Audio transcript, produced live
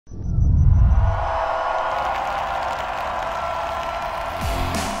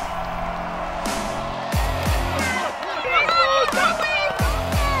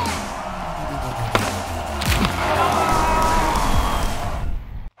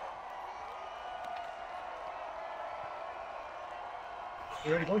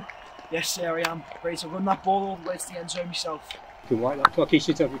You ready, boy? Yes, sir, I am. Ready to run that ball all the way to the end zone myself. You can wipe that cocky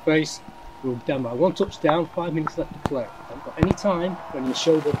shit off your face. We're down by 1 touchdown, 5 minutes left to play. I haven't got any time when you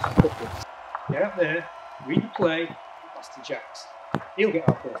show the footballs. Get up there, read the play, pass to Jax. He'll get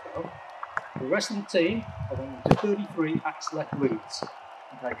our first down. The rest of the team, I want them to 33 axe left leads.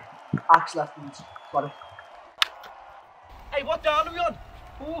 Okay. Axe left leads. Got it. Hey, what down are we on?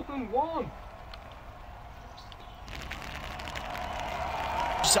 4th and 1.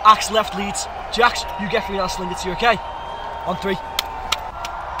 Just axe left leads. Jax, you get free and I'll sling it to you, okay? On 3.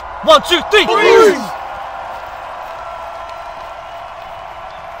 1, 2, 3! Boom!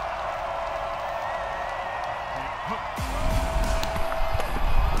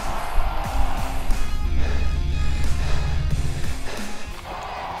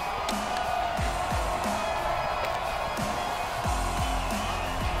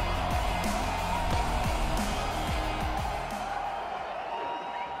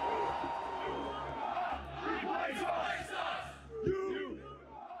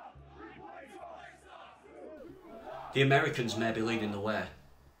 The Americans may be leading the way,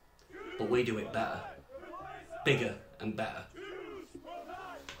 but we do it better, bigger and better.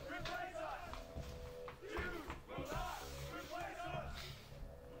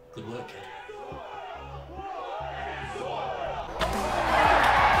 Good work, kid.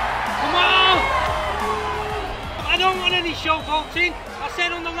 Come on! I don't want any showboating. I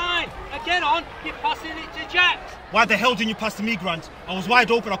said on the line. Now get on, you're passing it to Jax. Why the hell didn't you pass to me, Grant? I was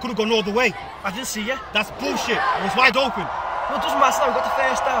wide open, I could have gone all the way. I didn't see you. That's bullshit, I was wide open. Well, it doesn't matter now, we got the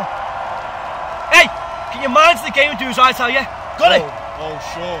first down. Hey, get your mind to the game and do as I tell you. Got it? Oh,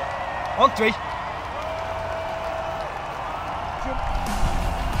 sure. On 3.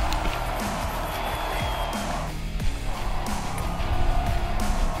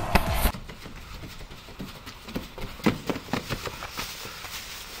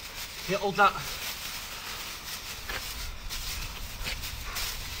 Here, hold that.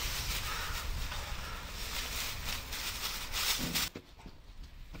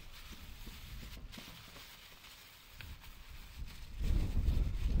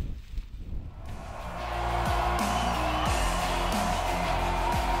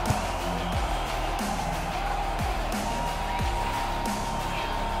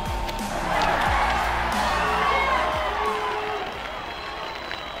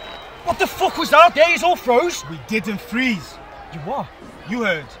 What the fuck was that? There, he's all froze. We didn't freeze. You what? You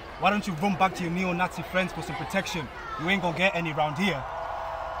heard. Why don't you run back to your neo-Nazi friends for some protection? You ain't gonna get any round here.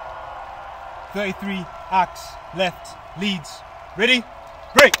 33, axe, left, leads. Ready?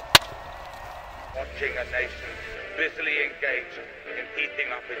 Break! Watching a nation busily engaged in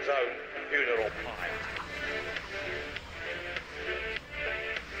heating up its own funeral pyre.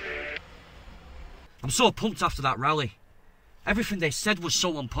 I'm so pumped after that rally. Everything they said was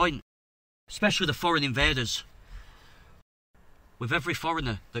so on point, especially the foreign invaders. With every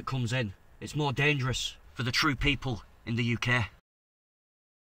foreigner that comes in, it's more dangerous for the true people in the UK.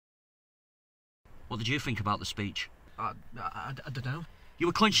 What did you think about the speech? I don't know. You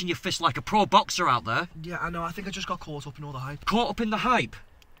were clenching your fist like a pro boxer out there. Yeah, I know. I think I just got caught up in all the hype. Caught up in the hype?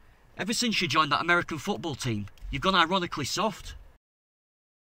 Ever since you joined that American football team, you've gone ironically soft.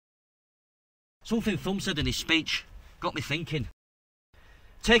 Something Thumb said in his speech got me thinking.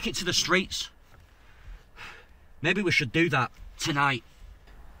 Take it to the streets. Maybe we should do that tonight.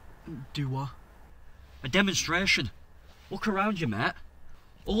 Do what? A demonstration. Look around you, mate.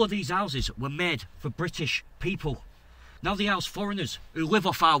 All of these houses were made for British people. Now they house foreigners who live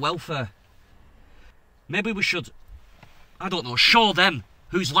off our welfare. Maybe we should, I don't know, show them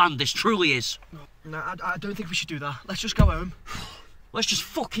whose land this truly is. No, I don't think we should do that. Let's just go home. Let's just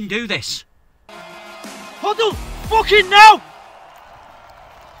fucking do this. Huddle! Fucking now!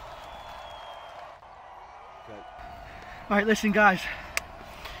 Right, listen guys.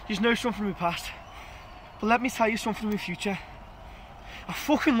 You know something from the past. But let me tell you something from the future. I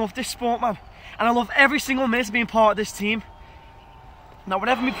fucking love this sport, man. And I love every single minute of being part of this team. Now,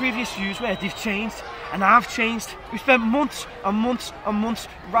 whatever my previous views were, they've changed. And I've changed. We spent months and months and months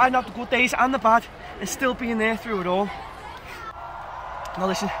riding out the good days and the bad, and still being there through it all. Now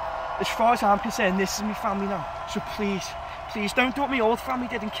listen, as far as I'm concerned, this is my family now. So please, please don't do what my old family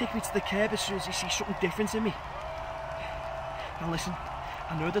did and kick me to the curb as soon as they see something different in me. Now listen,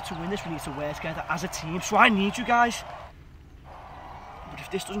 I know that to win this we need to work together as a team, so I need you guys. But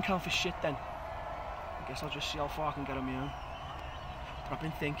if this doesn't count for shit, then I guess I'll just see how far I can get on my own. But I've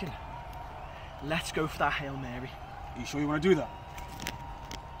been thinking, let's go for that Hail Mary. Are you sure you want to do that?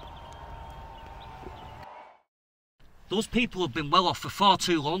 Those people have been well off for far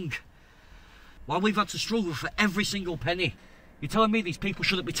too long, while we've had to struggle for every single penny. You're telling me these people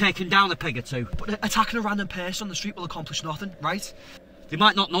shouldn't be taken down a peg or two? But attacking a random person on the street will accomplish nothing, right? They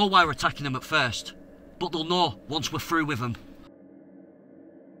might not know why we're attacking them at first, but they'll know once we're through with them.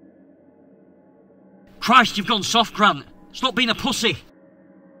 Christ, you've gone soft, Grant. Stop being a pussy.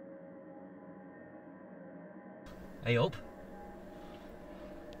 Hey, up.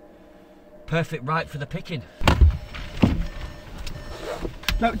 Perfect right for the picking.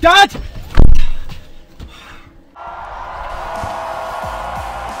 No, Dad!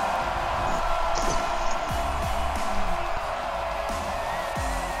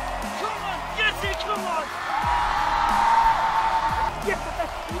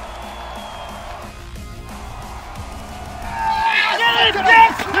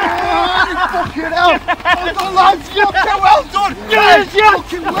 Fucking hell! Well done, lads! Yeah, well done! Yes, yes!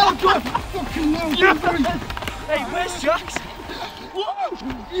 Fucking well done! Fucking well done! Hey, where's Jax?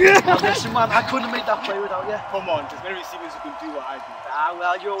 Yeah! Listen, man, I couldn't have made that play without you. Come on, there's many receivers who can do what I do. Ah,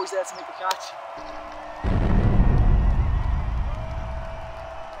 well, you're always there to make the catch.